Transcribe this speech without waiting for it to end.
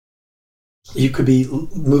You could be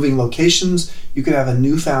moving locations. You could have a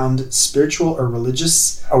newfound spiritual or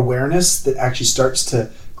religious awareness that actually starts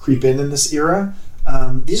to creep in this era.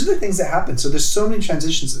 These are the things that happen. So there's so many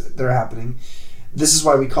transitions that are happening. This is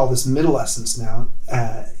why we call this middlescence now.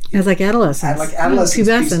 It's like adolescence. Like adolescence.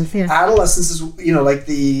 Pubescence, yeah. Adolescence is, like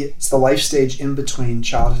it's the life stage in between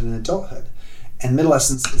childhood and adulthood. And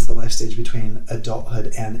middlescence is the life stage between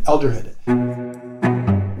adulthood and elderhood.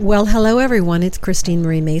 Well, hello everyone. It's Christine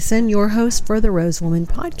Marie Mason, your host for the Rose Woman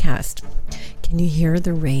podcast. Can you hear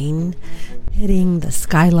the rain hitting the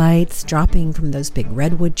skylights, dropping from those big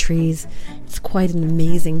redwood trees? It's quite an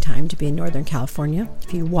amazing time to be in Northern California.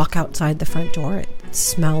 If you walk outside the front door, it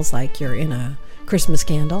smells like you're in a Christmas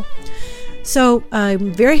candle. So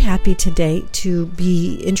I'm very happy today to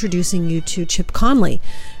be introducing you to Chip Conley.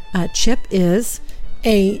 Chip is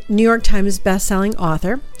a New York Times bestselling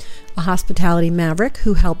author, a hospitality maverick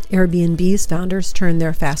who helped Airbnb's founders turn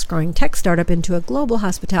their fast-growing tech startup into a global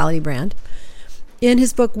hospitality brand. In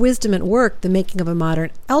his book, Wisdom at Work, The Making of a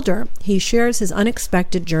Modern Elder, he shares his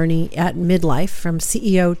unexpected journey at midlife from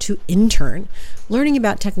CEO to intern, learning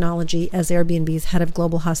about technology as Airbnb's head of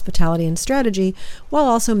global hospitality and strategy, while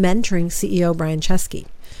also mentoring CEO Brian Chesky.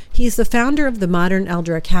 He's the founder of the Modern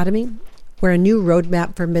Elder Academy, where a new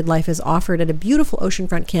roadmap for midlife is offered at a beautiful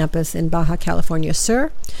oceanfront campus in Baja California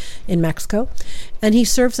Sur in Mexico. And he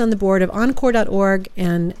serves on the board of Encore.org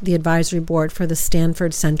and the advisory board for the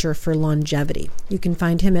Stanford Center for Longevity. You can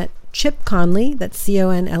find him at Chip Conley, that's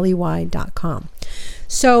CONLEY.com.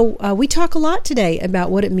 So we talk a lot today about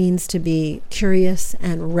what it means to be curious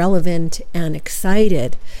and relevant and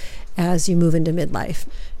excited as you move into midlife.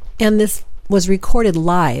 And this was recorded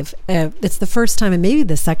live. It's the first time and maybe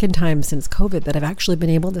the second time since COVID that I've actually been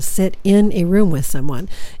able to sit in a room with someone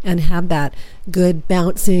and have that good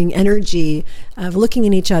bouncing energy of looking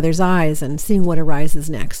in each other's eyes and seeing what arises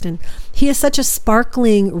next. And he is such a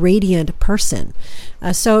sparkling, radiant person.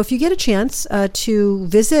 So if you get a chance to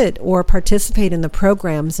visit or participate in the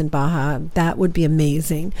programs in Baja, that would be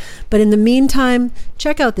amazing. But in the meantime,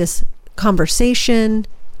 check out this conversation,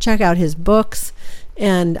 check out his books.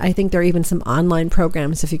 And I think there are even some online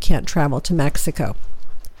programs if you can't travel to Mexico.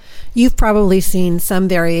 You've probably seen some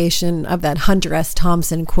variation of that Hunter S.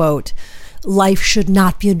 Thompson quote, "Life should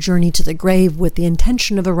not be a journey to the grave with the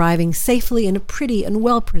intention of arriving safely in a pretty and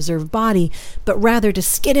well-preserved body, but rather to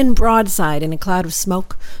skid in broadside in a cloud of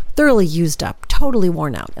smoke, thoroughly used up, totally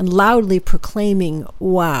worn out, and loudly proclaiming,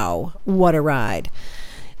 'Wow, what a ride.'"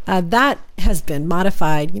 That has been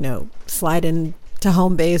modified, slide in to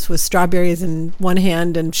home base with strawberries in one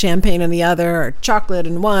hand and champagne in the other, or chocolate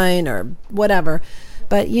and wine, or whatever.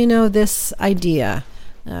 But this idea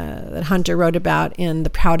that Hunter wrote about in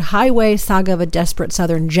The Proud Highway, Saga of a Desperate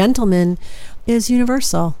Southern Gentleman, is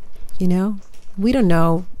universal. We don't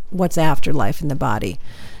know what's after life in the body.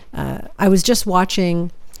 I was just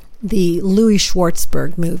watching the Louis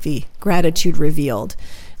Schwartzberg movie, Gratitude Revealed.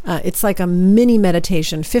 It's like a mini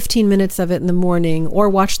meditation, 15 minutes of it in the morning, or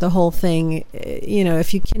watch the whole thing.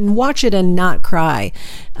 If you can watch it and not cry,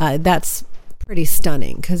 that's pretty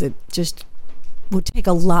stunning, because it just would take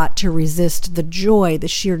a lot to resist the joy, the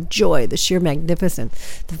sheer magnificence,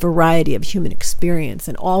 the variety of human experience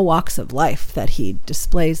in all walks of life that he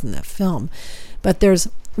displays in that film. But there's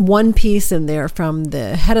one piece in there from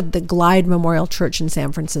the head of the Glide Memorial Church in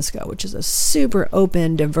San Francisco, which is a super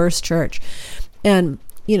open, diverse church. And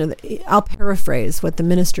I'll paraphrase what the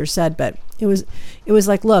minister said, but it was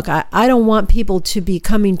like, look, I don't want people to be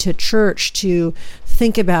coming to church to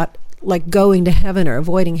think about like going to heaven or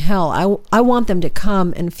avoiding hell. I want them to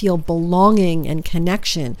come and feel belonging and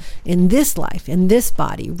connection in this life, in this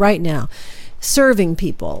body right now, serving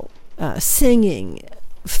people, singing,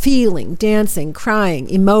 feeling, dancing, crying,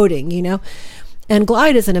 emoting, And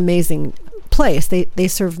Glide is an amazing place. They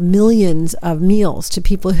serve millions of meals to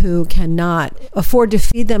people who cannot afford to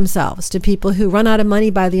feed themselves, to people who run out of money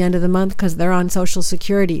by the end of the month because they're on Social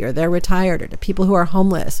Security or they're retired, or to people who are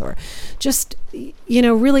homeless, or just,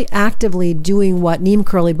 really actively doing what Neem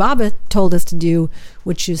Curly Baba told us to do,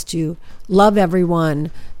 which is to love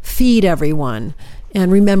everyone, feed everyone,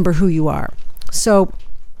 and remember who you are. So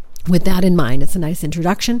with that in mind, it's a nice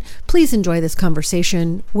introduction. Please enjoy this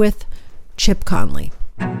conversation with Chip Conley.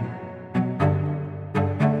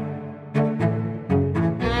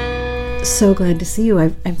 So glad to see you.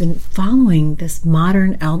 I've been following this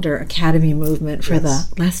Modern Elder Academy movement for the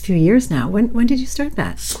last few years now. When did you start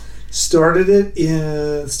that? Started it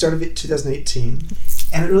 2018.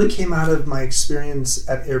 And it really came out of my experience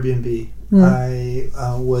at Airbnb. I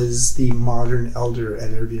was the modern elder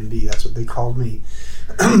at Airbnb. That's what they called me.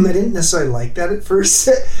 I didn't necessarily like that at first.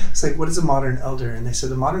 It's like, what is a modern elder? And they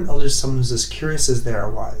said, a modern elder is someone who's as curious as they are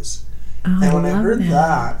wise. Oh, and when I heard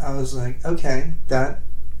that, I was like, okay, that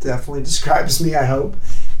definitely describes me, I hope.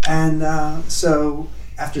 And so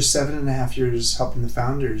after 7.5 years helping the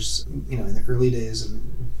founders, in the early days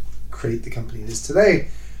and create the company it is today,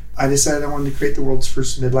 I decided I wanted to create the world's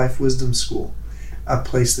first midlife wisdom school, a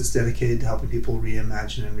place that's dedicated to helping people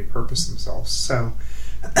reimagine and repurpose themselves. So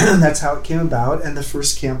that's how it came about. And the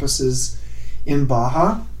first campus is in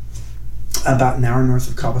Baja, about an hour north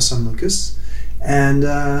of Cabo San Lucas. And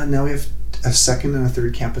now we have a second and a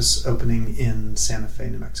third campus opening in Santa Fe,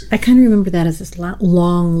 New Mexico. I kind of remember that as this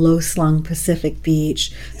long, low-slung Pacific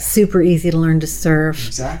beach, super easy to learn to surf.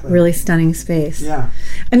 Exactly. Really stunning space. Yeah.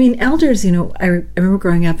 I mean, elders, I remember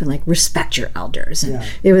growing up and respect your elders. And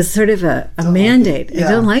it was sort of a mandate. I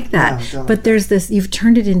don't like that. But there's this, you've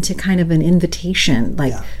turned it into kind of an invitation,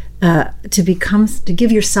 to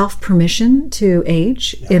give yourself permission to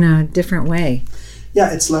age in a different way.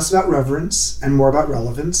 Yeah, it's less about reverence and more about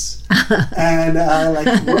relevance. And I like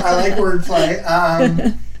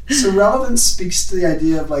wordplay. So relevance speaks to the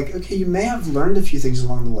idea of okay, you may have learned a few things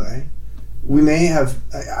along the way. We may have,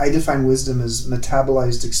 I define wisdom as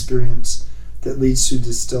metabolized experience that leads to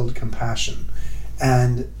distilled compassion.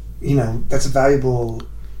 And, that's a valuable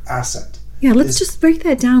asset. Yeah, let's just break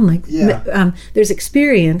that down. There's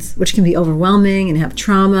experience, which can be overwhelming and have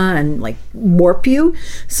trauma and warp you.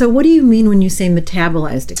 So what do you mean when you say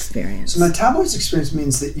metabolized experience? So metabolized experience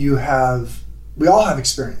means that we all have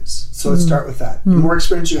experience. So let's start with that. The more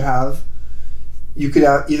experience you have, you could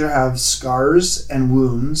either have scars and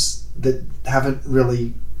wounds that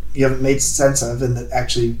you haven't made sense of and that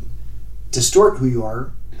actually distort who you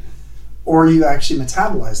are, or you actually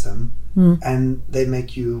metabolize them and they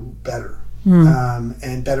make you better.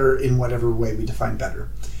 And better in whatever way we define better.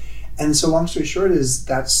 And so long story short is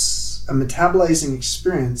that's a metabolizing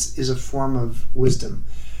experience is a form of wisdom.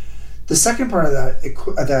 The second part of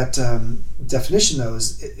that definition, though,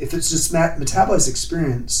 is if it's just metabolized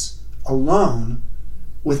experience alone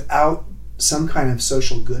without some kind of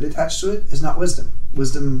social good attached to it is not wisdom.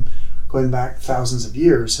 Wisdom, going back thousands of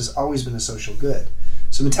years, has always been a social good.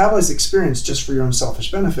 So metabolized experience just for your own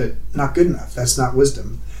selfish benefit, not good enough. That's not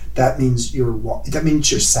wisdom. That means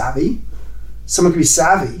you're savvy. Someone can be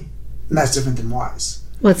savvy, and that's different than wise.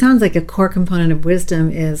 Well, it sounds like a core component of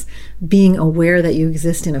wisdom is being aware that you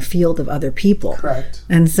exist in a field of other people. Correct.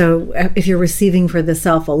 And so if you're receiving for the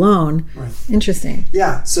self alone, interesting.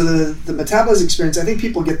 Yeah, so the metabolized experience, I think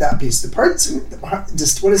people get that piece. The part,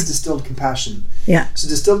 what is distilled compassion? Yeah. So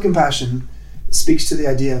distilled compassion speaks to the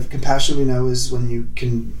idea of compassion. We know is when you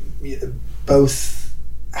can both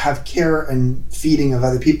have care and feeding of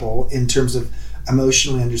other people in terms of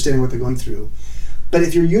emotionally understanding what they're going through. But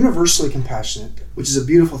if you're universally compassionate, which is a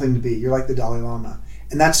beautiful thing to be, you're like the Dalai Lama,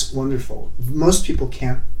 and that's wonderful. Most people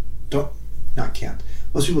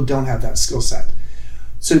most people don't have that skill set.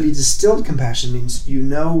 So to be distilled compassion means you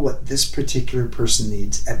know what this particular person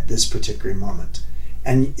needs at this particular moment.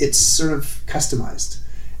 And it's sort of customized.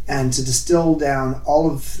 And to distill down all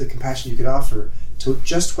of the compassion you could offer to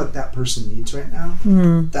just what that person needs right now,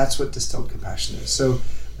 that's what distilled compassion is. So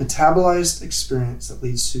metabolized experience that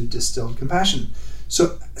leads to distilled compassion.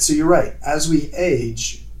 So you're right. As we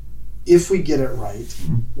age, if we get it right,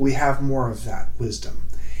 we have more of that wisdom.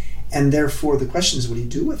 And therefore the question is, what do you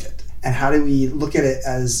do with it? And how do we look at it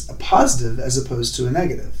as a positive as opposed to a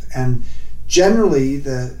negative? And generally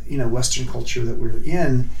the Western culture that we're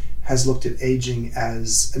in has looked at aging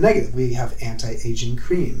as a negative. We have anti-aging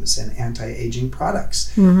creams and anti-aging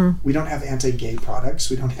products. We don't have anti-gay products.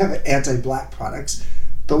 We don't have anti-black products.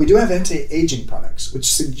 But we do have anti-aging products, which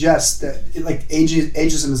suggests that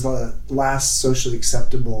ageism is the last socially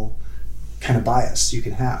acceptable kind of bias you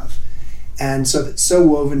can have. And so if it's so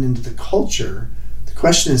woven into the culture, the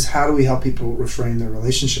question is, how do we help people reframe their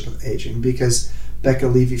relationship with aging? Because Becca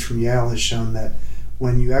Levy from Yale has shown that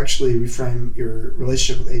when you actually reframe your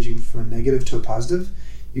relationship with aging from a negative to a positive,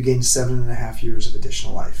 you gain 7.5 years of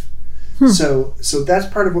additional life. So that's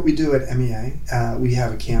part of what we do at MEA. We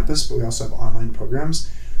have a campus, but we also have online programs,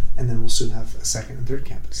 and then we'll soon have a second and third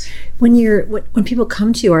campus. When people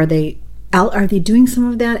come to you, are they doing some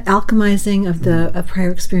of that alchemizing of the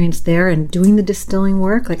prior experience there and doing the distilling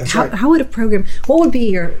work? How would a program? What would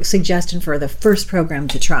be your suggestion for the first program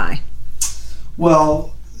to try?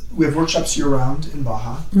 Well, we have workshops year-round in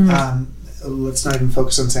Baja. Let's not even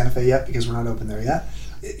focus on Santa Fe yet because we're not open there yet.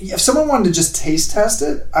 If someone wanted to just taste test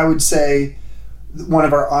it, I would say one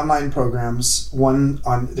of our online programs,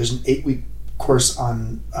 there's an 8-week course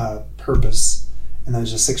on purpose, and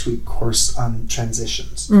there's a 6-week course on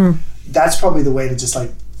transitions. That's probably the way to just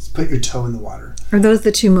like put your toe in the water. Are those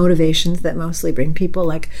the two motivations that mostly bring people?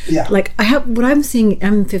 Like I have what I'm seeing.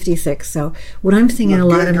 I'm 56, so what I'm seeing in a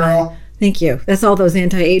lot of my. Thank you. That's all those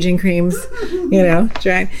anti-aging creams,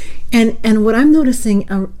 right? And what I'm noticing,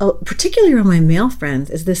 particularly around my male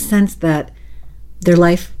friends, is this sense that their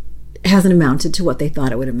life hasn't amounted to what they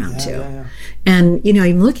thought it would amount to. Yeah. And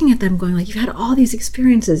I'm looking at them going like, you've had all these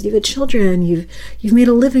experiences, you've had children, you've made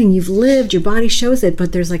a living, you've lived, your body shows it,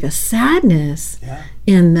 but there's like a sadness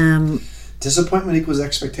in them. Disappointment equals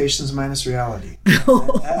expectations minus reality.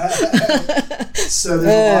 So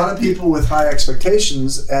there's a lot of people with high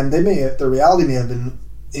expectations, and their reality may have been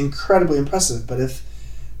incredibly impressive, but if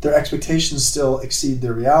their expectations still exceed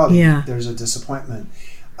their reality, there's a disappointment.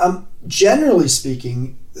 Generally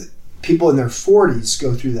speaking, people in their 40s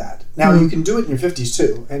go through that. Now, you can do it in your 50s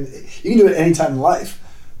too, and you can do it any time in life,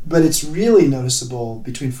 but it's really noticeable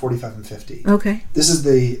between 45 and 50. Okay. This is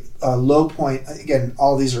the low point. Again,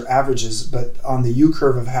 all these are averages, but on the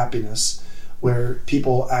U-curve of happiness, where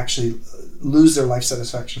people actually lose their life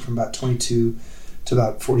satisfaction from about 22 to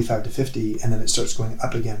about 45 to 50, and then it starts going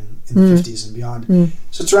up again in the 50s and beyond.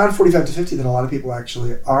 So it's around 45 to 50 that a lot of people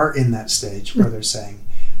actually are in that stage where they're saying,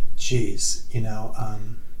 geez,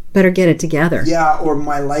 better get it together. Yeah, or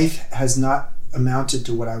my life has not amounted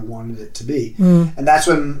to what I wanted it to be. And that's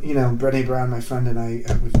when, Brené Brown, my friend, and I,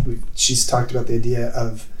 she's talked about the idea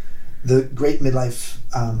of the great midlife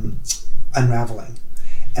unraveling.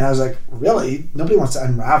 And I was like, really? Nobody wants to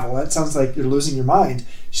unravel. That sounds like you're losing your mind.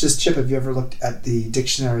 She says, Chip, have you ever looked at the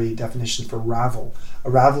dictionary definition for ravel? A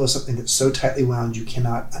ravel is something that's so tightly wound you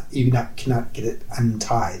cannot get it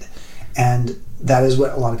untied. And that is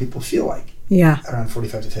what a lot of people feel like. Yeah. Around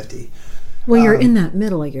 45 to 50. Well, you're in that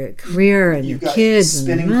middle, like your career and your kids.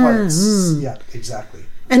 Spinning plates. Yeah, exactly.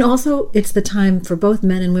 And also, it's the time for both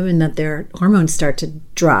men and women that their hormones start to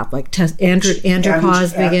drop, like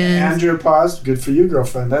andropause begins. Andropause, good for you,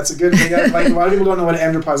 girlfriend. That's a good thing. Like, a lot of people don't know what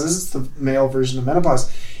andropause is. It's the male version of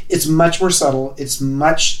menopause. It's much more subtle. It's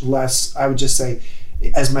much less, I would just say,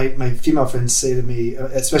 as my female friends say to me,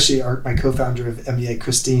 especially my co-founder of MEA,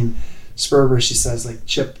 Christine Sperber, she says, like,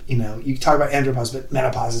 Chip, you talk about andropause, but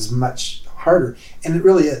menopause is much harder. And it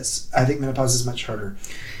really is. I think menopause is much harder.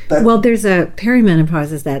 But, there's a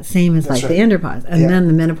perimenopause is that same as like the andropause. And then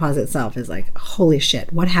the menopause itself is like, holy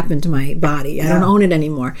shit, what happened to my body? I don't own it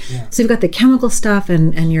anymore. Yeah. So you've got the chemical stuff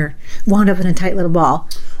and you're wound up in a tight little ball.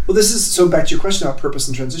 Well, this is, so back to your question about purpose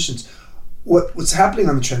and transitions. What's happening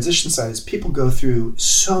on the transition side is people go through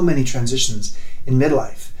so many transitions in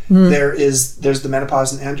midlife. There's the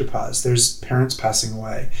menopause and andropause. There's parents passing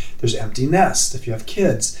away. There's empty nest if you have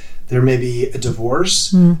kids. There may be a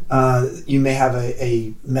divorce. You may have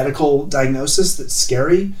a medical diagnosis that's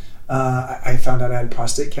scary. I found out I had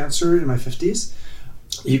prostate cancer in my 50s.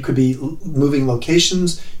 You could be moving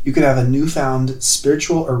locations. You could have a newfound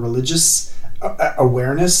spiritual or religious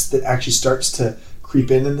awareness that actually starts to creep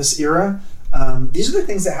in this era. These are the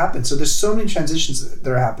things that happen. So there's so many transitions that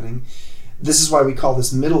are happening. This is why we call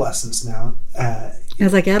this middlescence now.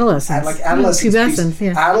 It's like adolescence. Pubescence,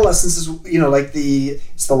 yeah. Adolescence is,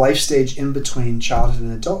 it's the life stage in between childhood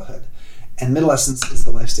and adulthood. And middlescence is the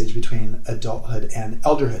life stage between adulthood and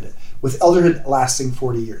elderhood, with elderhood lasting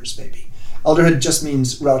 40 years, maybe. Elderhood just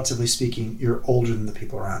means, relatively speaking, you're older than the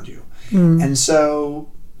people around you. And so,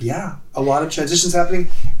 a lot of transitions happening.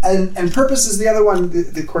 And purpose is the other one,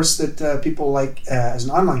 the course that people like as an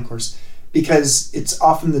online course, because it's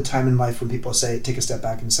often the time in life when people take a step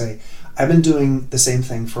back and say, I've been doing the same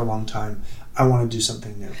thing for a long time. I want to do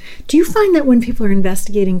something new. Do you find that when people are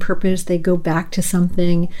investigating purpose, they go back to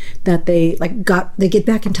something that they get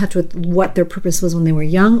back in touch with what their purpose was when they were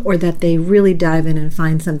young, or that they really dive in and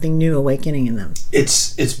find something new awakening in them?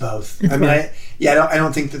 It's both. I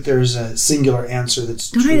don't think that there's a singular answer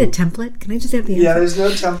that's true. Don't I need a template? Can I just have the answer? Yeah, there's no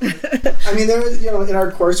template. In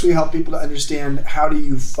our course, we help people to understand how do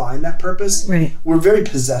you find that purpose. Right. We're very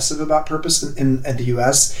possessive about purpose in the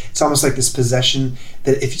U.S. It's almost like this possession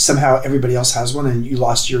that if somehow everybody else has one and you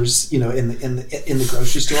lost yours, in the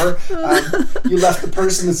grocery store, you left the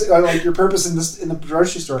person that's like your purpose in the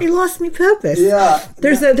grocery store. You lost me purpose. Yeah.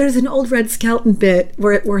 There's an old Red Skelton bit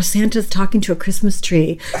where Santa's talking to a Christmas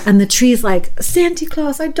tree, and the tree's like, Santa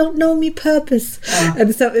Claus, I don't know me purpose.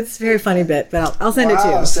 And so it's a very funny bit, but I'll send it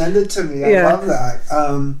to you. Send it to me. I love that.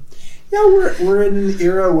 We're in an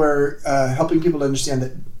era where helping people to understand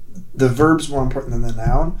that the verb's more important than the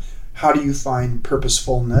noun. how do you find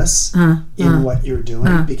purposefulness in what you're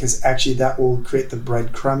doing? Because actually that will create the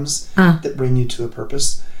breadcrumbs that bring you to a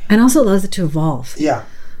purpose. And also allows it to evolve. Yeah.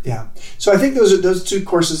 So I think those are those two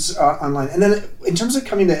courses online. And then in terms of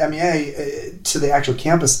coming to MEA, to the actual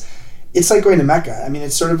campus, it's like going to Mecca. I mean,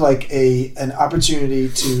 it's sort of like an opportunity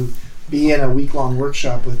to be in a week-long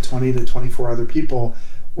workshop with 20 to 24 other people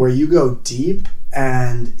where you go deep,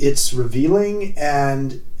 and it's revealing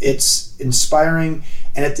and it's inspiring,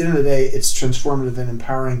 and at the end of the day it's transformative and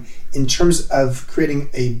empowering in terms of creating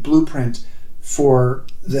a blueprint for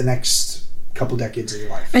the next couple decades of your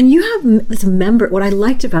life. And you have this what I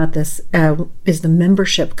liked about this is the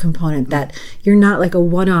membership component, that you're not like a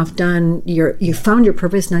one-off done. You found your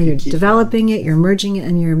purpose, now you're developing it, you're merging it,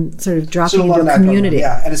 and you're sort of dropping into a community.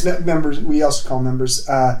 Program, and it's members, we also call members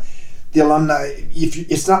the alumni.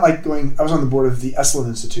 It's not like going, I was on the board of the Esalen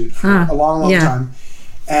Institute for a long time,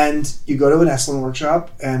 and you go to an Esalen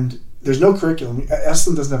workshop and there's no curriculum.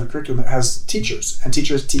 Esalen doesn't have a curriculum. It has teachers, and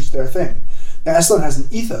teachers teach their thing. Now, Esalen has an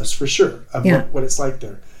ethos for sure of what it's like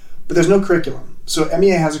there, but there's no curriculum. So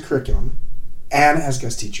MEA has a curriculum and it has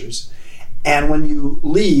guest teachers. And when you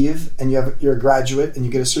leave and you're a graduate and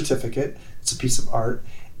you get a certificate, it's a piece of art.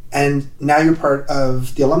 And now you're part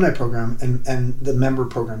of the alumni program and the member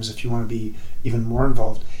programs if you want to be even more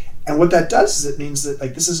involved. And what that does is it means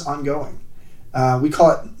that this is ongoing. We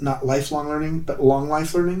call it not lifelong learning, but long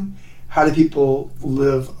life learning. How do people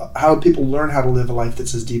learn how to live a life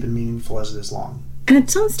that's as deep and meaningful as it is long? And it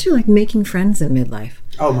sounds too like making friends in midlife.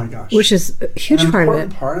 Oh my gosh. Which is a huge part of it. An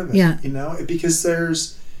important part of it. Yeah.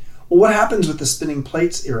 Because what happens with the spinning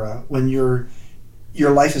plates era when your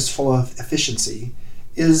life is full of efficiency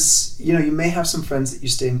is, you may have some friends that you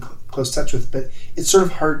stay in close touch with, but it's sort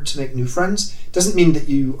of hard to make new friends. It doesn't mean that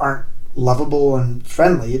you aren't lovable and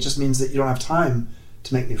friendly. It just means that you don't have time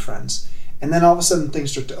to make new friends. And then all of a sudden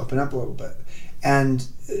things start to open up a little bit. And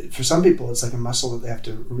for some people, it's like a muscle that they have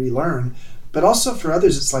to relearn. But also for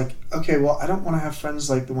others, it's like, okay, well, I don't want to have friends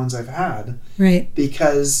like the ones I've had. Right.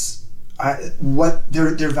 Because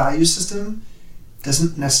their value system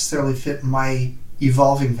doesn't necessarily fit my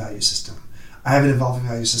evolving value system. I have an evolving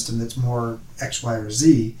value system that's more X, Y, or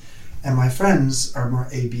Z. And my friends are more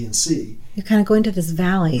A, B, and C. You kind of go into this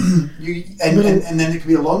valley. and then it can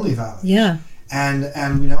be a lonely valley. Yeah.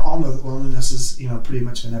 And we all know that loneliness is pretty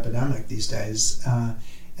much an epidemic these days,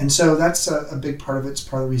 and so that's a big part of it. It's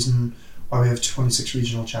part of the reason why we have 26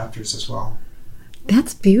 regional chapters as well.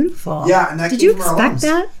 That's beautiful. Yeah, and did you expect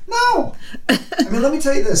that? No. I mean, let me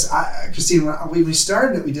tell you this, Christine. When we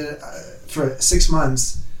started it, we did it for 6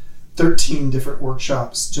 months, 13 different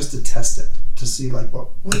workshops just to test it, to see what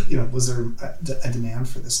was there a demand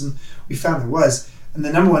for this, and we found there was. And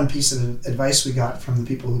the number one piece of advice we got from the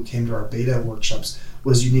people who came to our beta workshops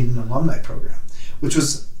was you need an alumni program, which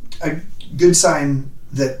was a good sign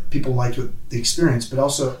that people liked the experience, but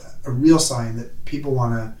also a real sign that people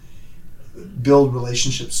want to build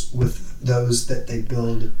relationships with those that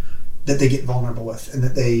they get vulnerable with, and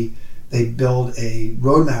that they build a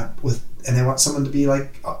roadmap with, and they want someone to be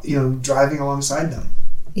driving alongside them.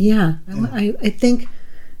 Yeah. I think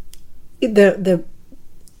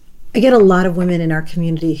I get a lot of women in our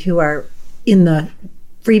community who are in the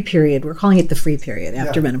free period. We're calling it the free period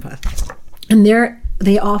after menopause. And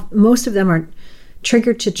most of them are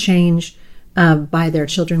triggered to change by their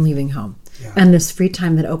children leaving home. Yeah. And this free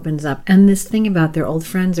time that opens up. And this thing about their old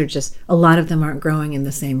friends are just, a lot of them aren't growing in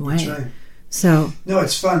the same way. That's right. So no,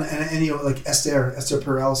 it's fun. And like Esther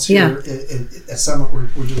Perel's here at Summit. We're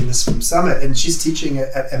doing this from Summit, and she's teaching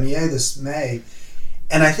at MEA this May.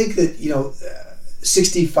 And I think that,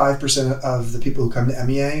 65% of the people who come to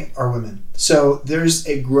MEA are women. So there's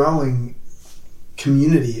a growing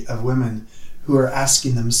community of women who are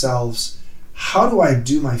asking themselves, how do I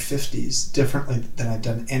do my 50s differently than I've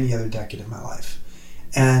done any other decade of my life?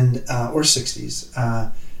 And or 60s.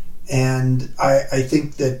 And I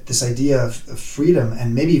think that this idea of freedom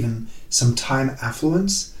and maybe even some time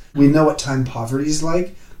affluence, we know what time poverty is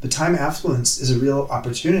like, but time affluence is a real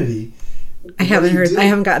opportunity. I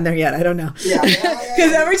haven't gotten there yet. I don't know. Yeah.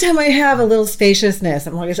 Because every time I have a little spaciousness,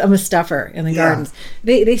 I'm a stuffer in the gardens.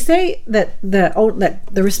 They say that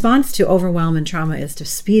the response to overwhelm and trauma is to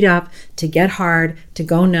speed up, to get hard, to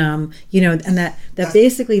go numb, and that's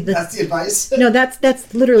basically that's the advice. No,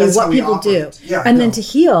 that's literally what people do. Yeah, and then to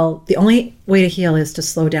heal, the only way to heal is to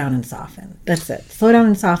slow down and soften. That's it. Slow down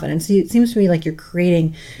and soften. And so it seems to me like you're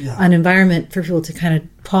creating an environment for people to kind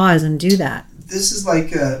of pause and do that. This is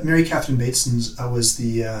like Mary Catherine Bateson was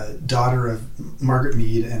the daughter of Margaret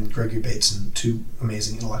Mead and Gregory Bateson, two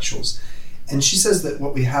amazing intellectuals. And she says that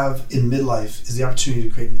what we have in midlife is the opportunity to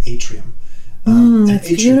create an atrium, That's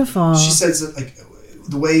beautiful. She says that like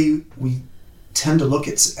the way we tend to look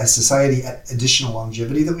at as society at additional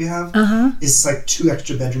longevity that we have is like 2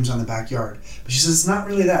 extra bedrooms on the backyard. But she says it's not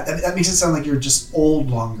really that. That makes it sound like you're just old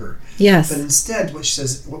longer. Yes. But instead, what she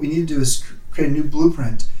says, what we need to do is create a new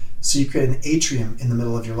blueprint. So you create an atrium in the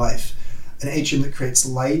middle of your life, an atrium that creates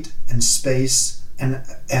light and space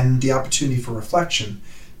and the opportunity for reflection,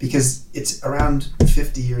 because it's around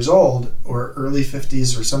 50 years old or early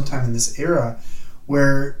 50s or sometime in this era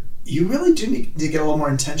where you really do need to get a little more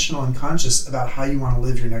intentional and conscious about how you want to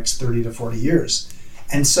live your next 30 to 40 years.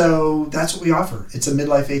 And so that's what we offer. It's a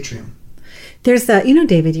midlife atrium. There's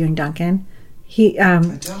David Ewing Duncan. He's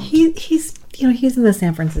he's in the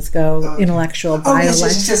San Francisco intellectual bio life.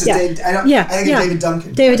 Yes, David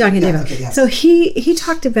Duncan. David Duncan. Okay, yeah. So he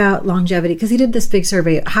talked about longevity because he did this big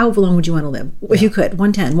survey. How long would you want to live? If you could,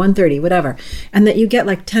 110, 130, whatever. And that you get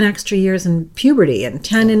like 10 extra years in puberty and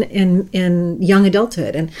 10 in young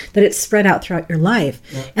adulthood, and that it's spread out throughout your life.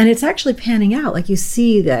 Yeah. And it's actually panning out. Like you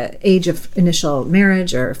see the age of initial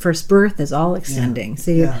marriage or first birth is all extending.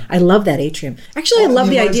 So I love that atrium. Actually, I love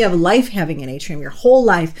the idea of life having an atrium. Your whole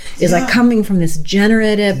life is like coming from this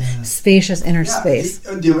generative, spacious inner space.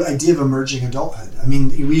 The idea of emerging adulthood. I mean,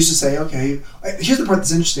 we used to say, okay, here's the part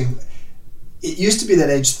that's interesting. It used to be that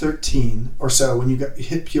age 13 or so, when you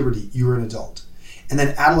hit puberty, you were an adult. And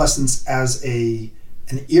then adolescence as an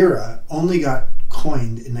era only got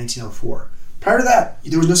coined in 1904. Prior to that,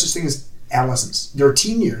 there was no such thing as adolescence. There were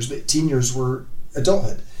teen years, but teen years were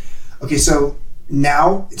adulthood. Okay, so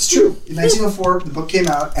now it's true. In 1904, the book came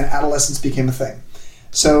out and adolescence became a thing.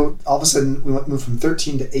 So all of a sudden, we moved from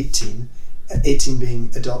 13 to 18, and 18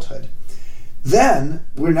 being adulthood. Then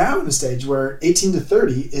we're now in a stage where 18 to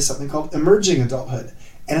 30 is something called emerging adulthood.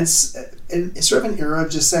 And it's sort of an era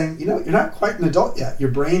of just saying, you're not quite an adult yet.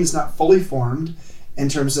 Your brain is not fully formed in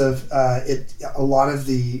terms of a lot of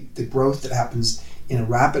the growth that happens in a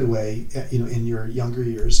rapid way, in your younger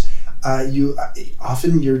years.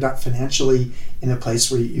 You're not financially in a place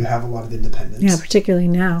where you have a lot of independence. Yeah, particularly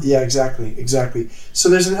now. Yeah, exactly. So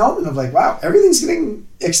there's an element of like, wow, everything's getting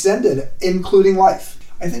extended, including life.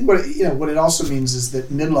 I think what it also means is that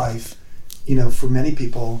midlife, for many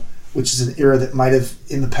people, which is an era that might have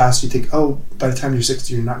in the past you think, oh, by the time you're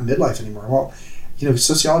 60, you're not in midlife anymore. Well,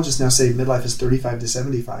 sociologists now say midlife is 35 to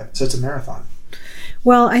 75, so it's a marathon.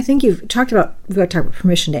 Well, I think we've talked about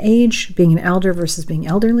permission to age, being an elder versus being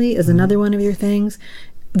elderly is another one of your things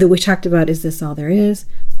that we talked about. Is this all there is?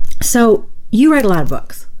 So you write a lot of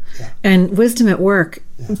books, and Wisdom at Work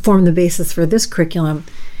formed the basis for this curriculum.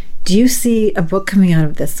 Do you see a book coming out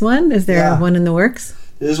of this one? Is there one in the works?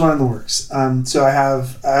 There's one in the works. So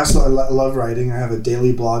I love writing. I have a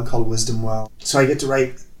daily blog called Wisdom Well. So I get to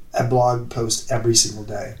write a blog post every single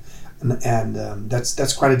day, and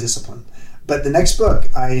that's quite a discipline. But the next book,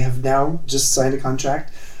 I have now just signed a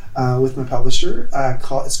contract with my publisher.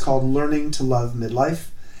 It's called Learning to Love Midlife.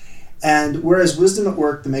 And whereas Wisdom at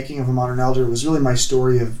Work, The Making of a Modern Elder, was really my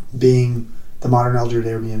story of being the modern elder at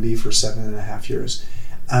Airbnb for 7.5 years.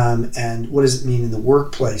 And what does it mean in the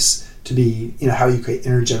workplace to be, how you create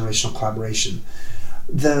intergenerational collaboration.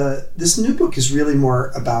 This new book is really more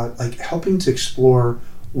about like helping to explore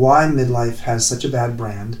why midlife has such a bad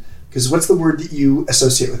brand. Because what's the word that you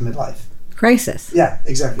associate with midlife? Crisis. Yeah,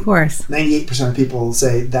 exactly. Of course. 98% of people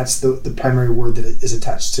say that's the primary word that is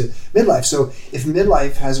attached to midlife. So if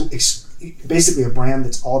midlife has basically a brand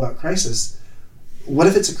that's all about crisis, what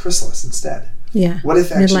if it's a chrysalis instead? Yeah. What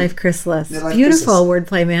if actually midlife chrysalis? Beautiful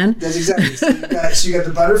wordplay, man. That's exactly. So you got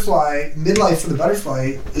the butterfly. Midlife for the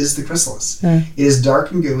butterfly is the chrysalis. It is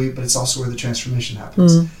dark and gooey, but it's also where the transformation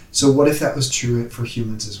happens. So what if that was true for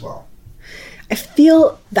humans as well? I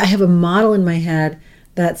feel that I have a model in my head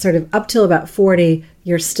that sort of up till about 40,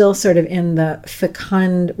 you're still sort of in the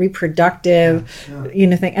fecund, reproductive,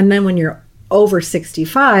 thing. And then when you're over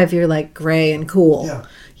 65, you're like gray and cool. Yeah.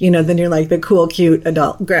 Then you're like the cool, cute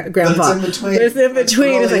adult grandpa. It's in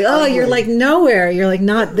between. It's like, you're like nowhere. You're like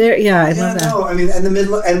not there. Yeah, I love that. No, I mean, and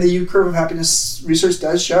the U curve of happiness research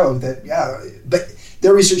does show that, but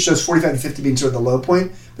their research shows 45 to 50 being sort of the low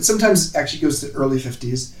point, but sometimes it actually goes to early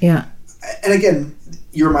 50s. Yeah. And again,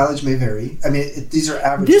 your mileage may vary. I mean, these are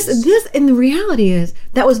averages. This, and the reality is,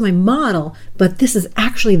 that was my model, but this is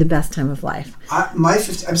actually the best time of life. I'm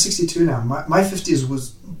 62 now. My 50s was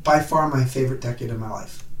by far my favorite decade of my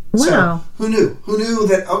life. Wow. So, who knew? Who knew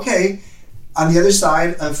that, okay, on the other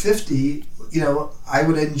side of 50, I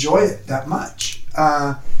would enjoy it that much.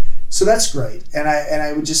 So that's great. And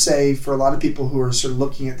I would just say, for a lot of people who are sort of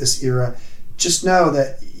looking at this era, just know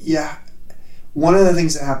that, one of the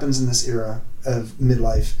things that happens in this era of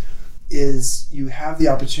midlife is you have the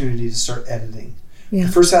opportunity to start editing. Yeah.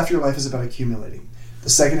 The first half of your life is about accumulating. The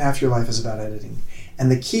second half of your life is about editing.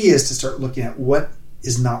 And the key is to start looking at what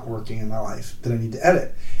is not working in my life that I need to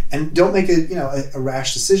edit. And don't make a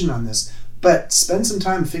rash decision on this, but spend some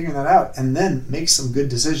time figuring that out and then make some good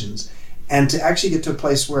decisions. And to actually get to a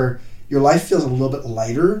place where your life feels a little bit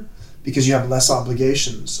lighter because you have less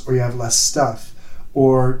obligations, or you have less stuff,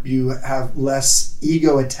 or you have less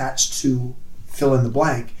ego attached to fill in the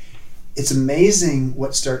blank. It's amazing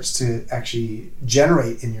what starts to actually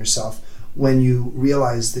generate in yourself when you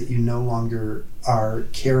realize that you no longer are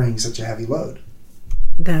carrying such a heavy load.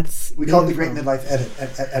 We call it the Great Midlife Edit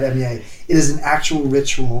at MEA. It is an actual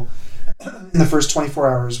ritual in the first 24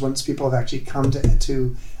 hours once people have actually come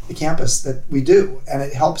to the campus that we do. And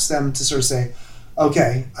it helps them to sort of say,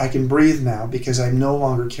 okay, I can breathe now because I'm no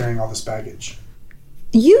longer carrying all this baggage.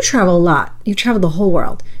 You travel a lot. You travel the whole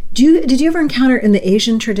world. Did you ever encounter in the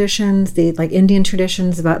Asian traditions, the like Indian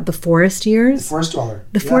traditions about the forest years? The forest dweller.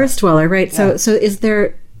 The forest dweller, right? Yeah. So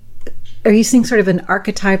are you seeing sort of an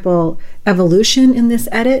archetypal evolution in this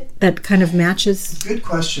edit that kind of matches? Good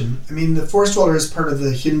question. I mean, the forest dweller is part of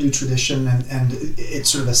the Hindu tradition, and it's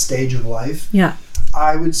sort of a stage of life. Yeah.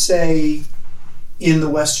 I would say in the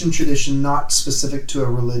Western tradition, not specific to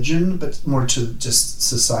a religion, but more to just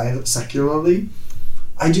society, secularly,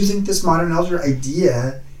 I do think this modern elder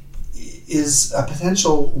idea is a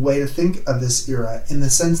potential way to think of this era, in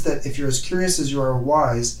the sense that if you're as curious as you are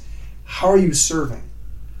wise, how are you serving?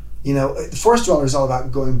 The forest dweller is all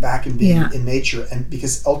about going back and being in nature, and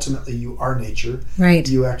because ultimately you are nature. Right.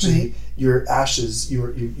 You actually, your ashes,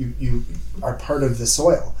 you are part of the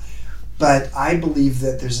soil. But I believe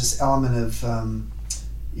that there's this element of, I'm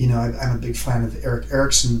a big fan of Erik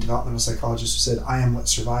Erikson, developmental psychologist, who said, "I am what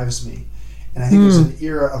survives me." And I think there's an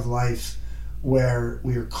era of life where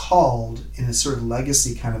we are called in a sort of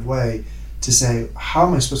legacy kind of way to say, how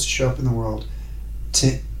am I supposed to show up in the world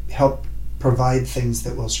to help provide things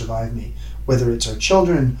that will survive me? Whether it's our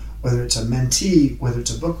children, whether it's a mentee, whether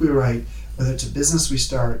it's a book we write, whether it's a business we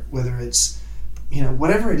start, whether it's,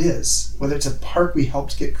 whatever it is, whether it's a park we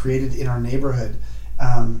helped get created in our neighborhood,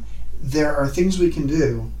 there are things we can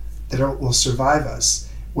do that will survive us,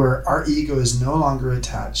 where our ego is no longer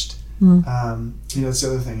attached. That's the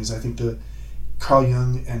other thing, is I think Carl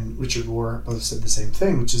Jung and Richard Rohr both said the same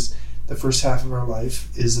thing, which is the first half of our life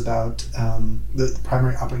is about the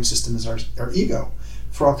primary operating system is our ego,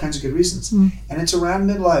 for all kinds of good reasons. And it's around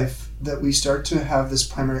midlife that we start to have this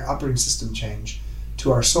primary operating system change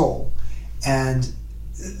to our soul. And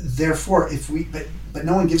therefore, but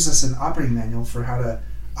no one gives us an operating manual for how to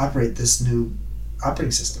operate this new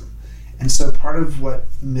operating system. And so part of what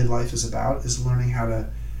midlife is about is learning how to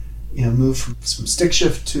move from stick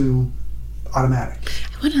shift to automatic.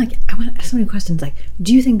 I want to ask so many questions. Like,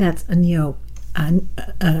 do you think that's a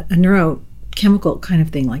neurochemical kind of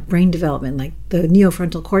thing, like brain development, like the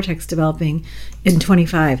neofrontal cortex developing in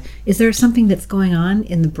 25? Is there something that's going on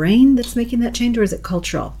in the brain that's making that change, or is it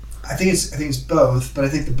cultural? I think it's both, but I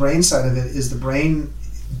think the brain side of it is the brain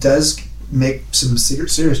does make some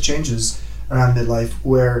serious changes around midlife,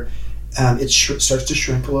 where it starts to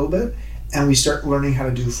shrink a little bit, and we start learning how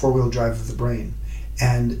to do four-wheel drive of the brain.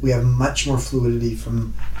 And we have much more fluidity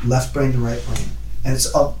from left brain to right brain. And this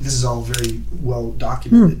is all very well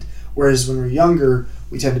documented. Whereas when we're younger,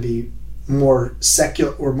 we tend to be more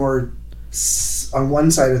secular or more on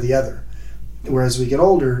one side or the other. Whereas we get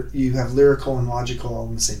older, you have lyrical and logical all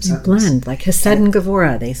in the same sentence. Blend, like Hesed and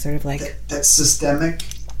Gevurah, they sort of like... That's systemic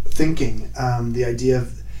thinking. The idea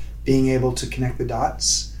of being able to connect the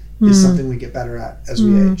dots is something we get better at as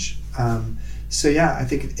we age. So yeah, I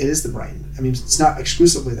think it is the brain. I mean, it's not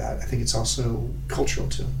exclusively that. I think it's also cultural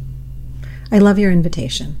too. I love your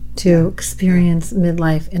invitation to experience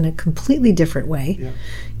midlife in a completely different way.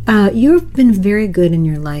 Yeah. You've been very good in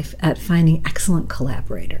your life at finding excellent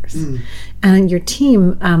collaborators. And your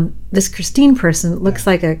team, this Christine person, looks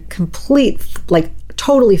like a complete,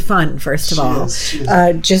 totally fun, first of all. She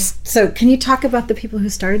is. Just so, can you talk about the people who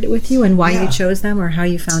started it with you and why you chose them, or how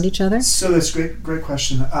you found each other? So that's great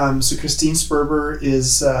question. So Christine Sperber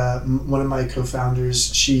is one of my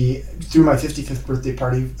co-founders. She threw my 55th birthday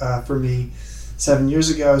party for me 7 years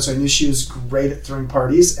ago. So I knew she was great at throwing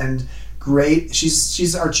parties and great.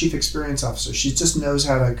 She's our chief experience officer. She just knows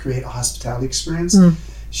how to create a hospitality experience.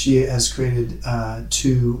 She has created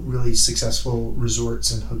 2 really successful resorts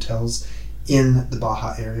and hotels in the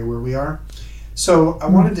Baja area where we are. So I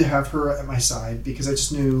wanted to have her at my side because I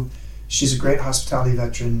just knew she's a great hospitality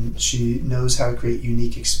veteran. She knows how to create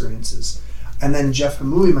unique experiences. And then Jeff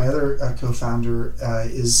Hamui, my other co-founder,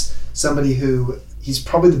 is somebody who, he's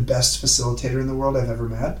probably the best facilitator in the world I've ever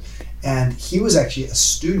met. And he was actually a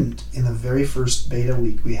student in the very first beta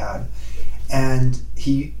week we had. And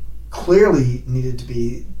he clearly needed to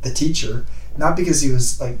be the teacher, not because he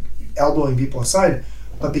was like elbowing people aside,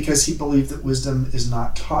 but because he believed that wisdom is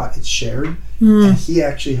not taught, it's shared. And he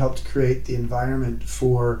actually helped create the environment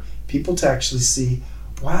for people to actually see,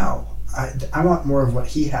 wow, I want more of what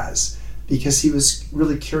he has, because he was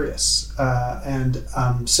really curious.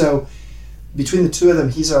 So between the two of them,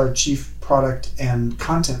 he's our chief product and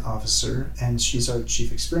content officer, and she's our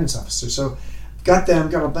chief experience officer. So got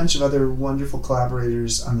a bunch of other wonderful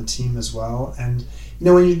collaborators on the team as well. And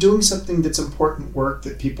when you're doing something that's important work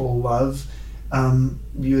that people love,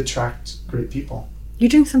 you attract great people. You're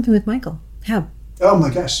doing something with Michael. How? Oh my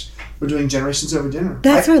gosh, we're doing Generations Over Dinner.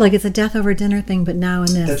 That's right, like it's a death over dinner thing, but now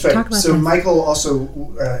in this. That's right. Talk about so this. Michael also,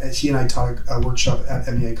 he and I taught a workshop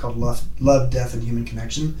at MEA called Love, Death, and Human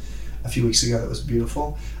Connection a few weeks ago. That was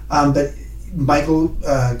beautiful. But Michael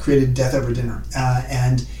created Death Over Dinner,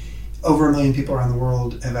 and over 1 million people around the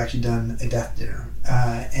world have actually done a death dinner.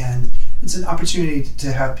 And it's an opportunity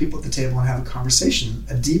to have people at the table and have a conversation,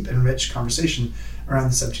 a deep and rich conversation around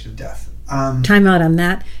the subject of death. Time out on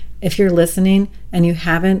that. If you're listening and you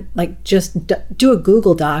haven't, just do a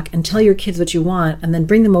Google Doc and tell your kids what you want, and then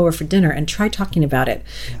bring them over for dinner and try talking about it.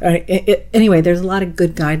 Yeah. Anyway, there's a lot of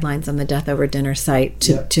good guidelines on the Death Over Dinner site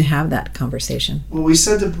to have that conversation. Well, we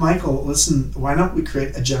said to Michael, listen, why don't we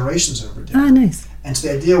create a Generations Over Dinner? Ah, nice. And so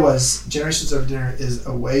the idea was Generations Over Dinner is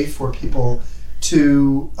a way for people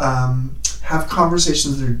to have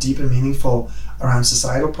conversations that are deep and meaningful around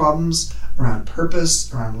societal problems, around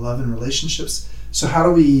purpose, around love and relationships. So how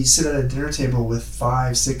do we sit at a dinner table with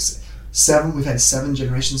 5, 6, 7, we've had 7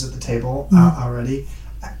 generations at the table already,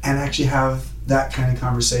 and actually have that kind of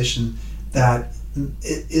conversation that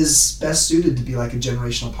is best suited to be like a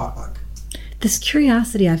generational potluck. This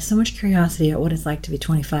curiosity, I have so much curiosity at what it's like to be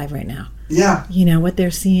 25 right now. Yeah. What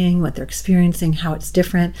they're seeing, what they're experiencing, how it's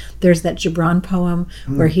different. There's that Gibran poem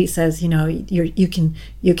where he says, you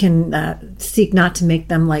can seek not to make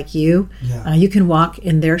them like you. Yeah. You can walk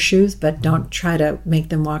in their shoes, but don't try to make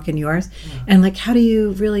them walk in yours. Yeah. And how do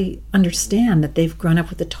you really understand that they've grown up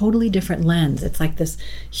with a totally different lens? It's like this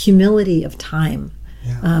humility of time.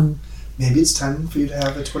 Yeah. Maybe it's time for you to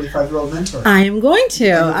have a 25-year-old mentor. I am going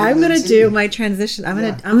to. I'm going to do my transition. I'm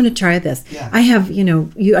going to try this. Yeah. I have, I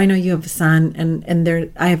know you have a son,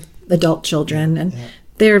 and I have adult children, and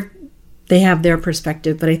they have their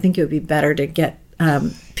perspective. But I think it would be better to get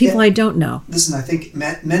people I don't know. Listen, I think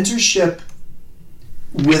mentorship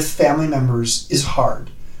with family members is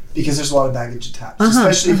hard because there's a lot of baggage attached,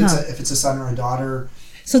 especially if it's a son or a daughter.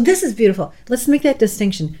 So this is beautiful. Let's make that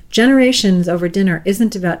distinction. Generations Over Dinner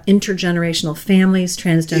isn't about intergenerational families,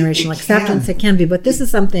 transgenerational acceptance. It can be, but this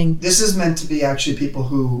is something. This is meant to be actually people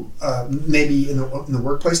who maybe in the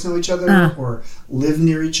workplace know each other, or live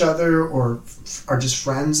near each other, or are just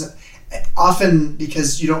friends. Often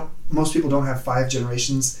because most people don't have 5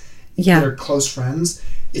 generations that are close friends.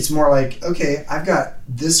 It's more like, okay, I've got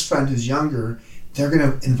this friend who's younger. They're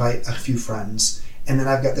going to invite a few friends. And then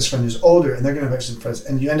I've got this friend who's older, and they're going to invite some friends.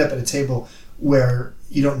 And you end up at a table where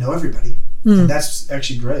you don't know everybody. And that's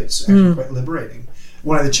actually great. It's actually quite liberating.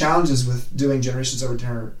 One of the challenges with doing Generations Over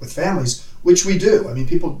Dinner with families, which we do, I mean,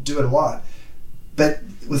 people do it a lot. But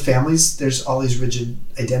with families, there's all these rigid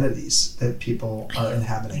identities that people are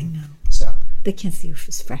inhabiting. I know. So they can't see you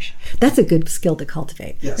as fresh. That's a good skill to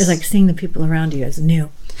cultivate. Yes. It's like seeing the people around you as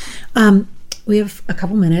new. We have a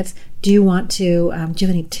couple minutes. Do you want to, do you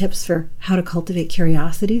have any tips for how to cultivate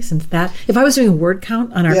curiosity? Since that, if I was doing a word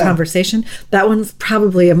count on our conversation, that one's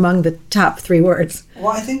probably among the top 3 words. Well,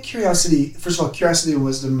 I think curiosity, first of all, curiosity and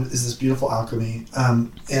wisdom is this beautiful alchemy.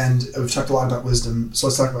 And we've talked a lot about wisdom, so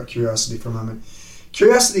let's talk about curiosity for a moment.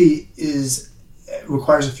 Curiosity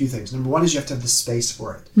requires a few things. Number one is you have to have the space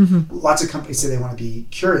for it. Mm-hmm. Lots of companies say they want to be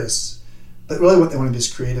curious, but really what they want to be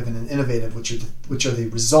is creative and innovative, which are the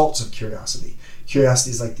results of curiosity.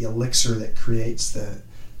 Curiosity is like the elixir that creates the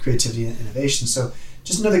creativity and innovation. So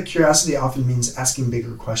just know that curiosity often means asking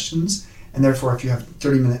bigger questions, and therefore if you have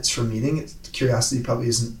 30 minutes for a meeting, curiosity probably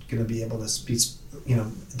isn't going to be able to be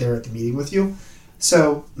there at the meeting with you.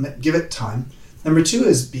 So give it time. Number 2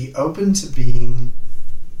 is be open to being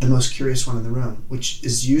the most curious one in the room, which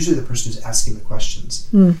is usually the person who's asking the questions.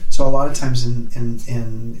 So a lot of times in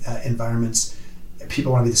environments,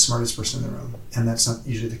 people want to be the smartest person in the room, and that's not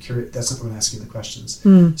usually that's not the one asking the questions.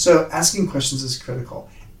 So asking questions is critical.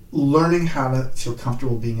 Learning how to feel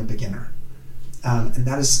comfortable being a beginner, and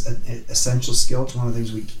that is an essential skill. It's one of the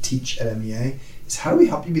things we teach at MEA is how do we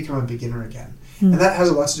help you become a beginner again, and that has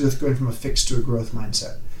a lot to do with going from a fixed to a growth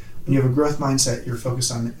mindset. When you have a growth mindset, you're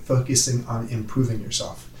focusing on improving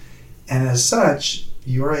yourself. And as such,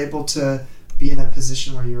 you're able to be in a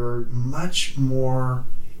position where you're much more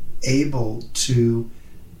able to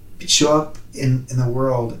show up in the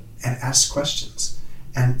world and ask questions,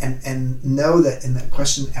 and know that in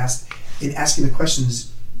asking the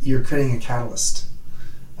questions, you're creating a catalyst.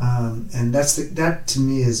 And that to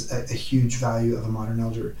me is a huge value of a modern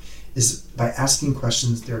elder, is by asking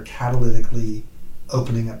questions, they're catalytically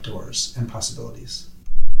opening up doors and possibilities.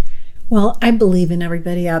 Well, I believe in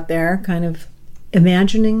everybody out there kind of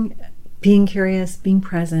imagining, being curious, being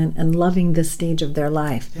present, and loving this stage of their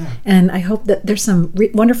life. Yeah. And I hope that there's some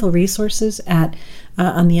wonderful resources on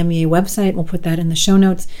the MEA website. We'll put that in the show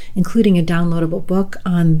notes, including a downloadable book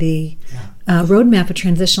on the roadmap, a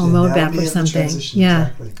transitional roadmap or something. Yeah,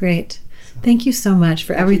 exactly. Great. So, thank you so much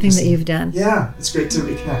for everything that you've done. Yeah, it's great to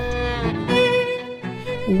reconnect.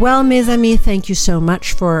 Well, mes amis, thank you so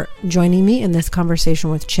much for joining me in this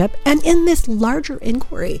conversation with Chip and in this larger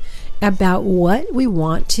inquiry about what we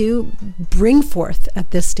want to bring forth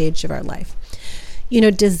at this stage of our life. You know,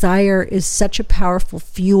 desire is such a powerful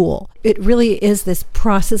fuel. It really is this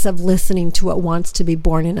process of listening to what wants to be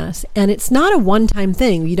born in us. And it's not a one-time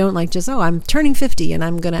thing. You don't just, I'm turning 50 and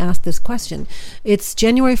I'm going to ask this question. It's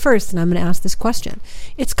January 1st and I'm going to ask this question.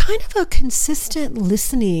 It's kind of a consistent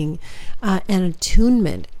listening and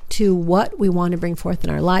attunement to what we want to bring forth in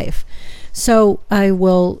our life. So I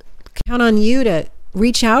will count on you to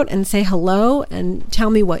reach out and say hello and tell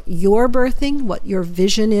me what you're birthing, what your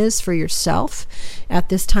vision is for yourself at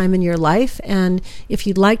this time in your life. And if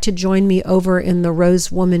you'd like to join me over in the Rose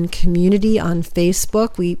Woman community on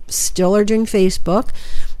Facebook, we still are doing Facebook.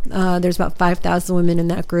 There's about 5,000 women in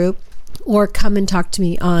that group. Or come and talk to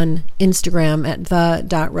me on Instagram at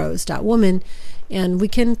the.rose.woman, and we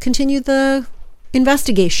can continue the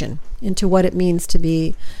investigation into what it means to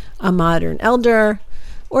be a modern elder,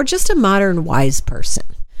 or just a modern wise person.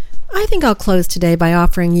 I think I'll close today by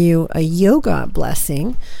offering you a yoga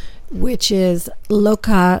blessing, which is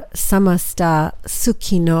Loka Samasta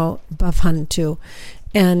Sukhino Bhavantu.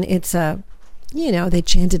 And it's they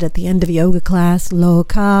chant it at the end of yoga class,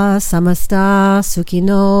 Loka Samasta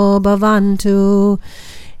Sukhino Bhavantu,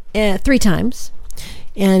 3 times.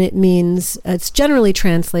 And it means, it's generally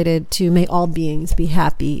translated to, may all beings be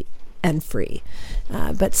happy and free.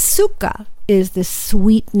 But sukha is this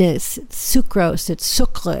sweetness, it's sucrose, it's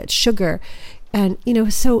sucre, it's sugar. And,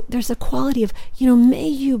 so there's a quality of, may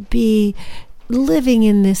you be living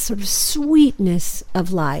in this sort of sweetness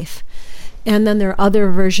of life. And then there are other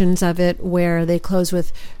versions of it where they close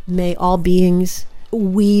with, may all beings,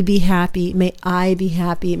 we be happy, may I be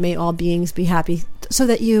happy, may all beings be happy, so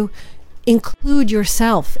that you include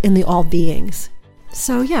yourself in the all beings.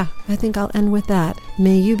 So yeah, I think I'll end with that.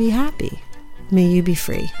 May you be happy. May you be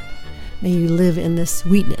free. May you live in the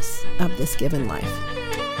sweetness of this given life.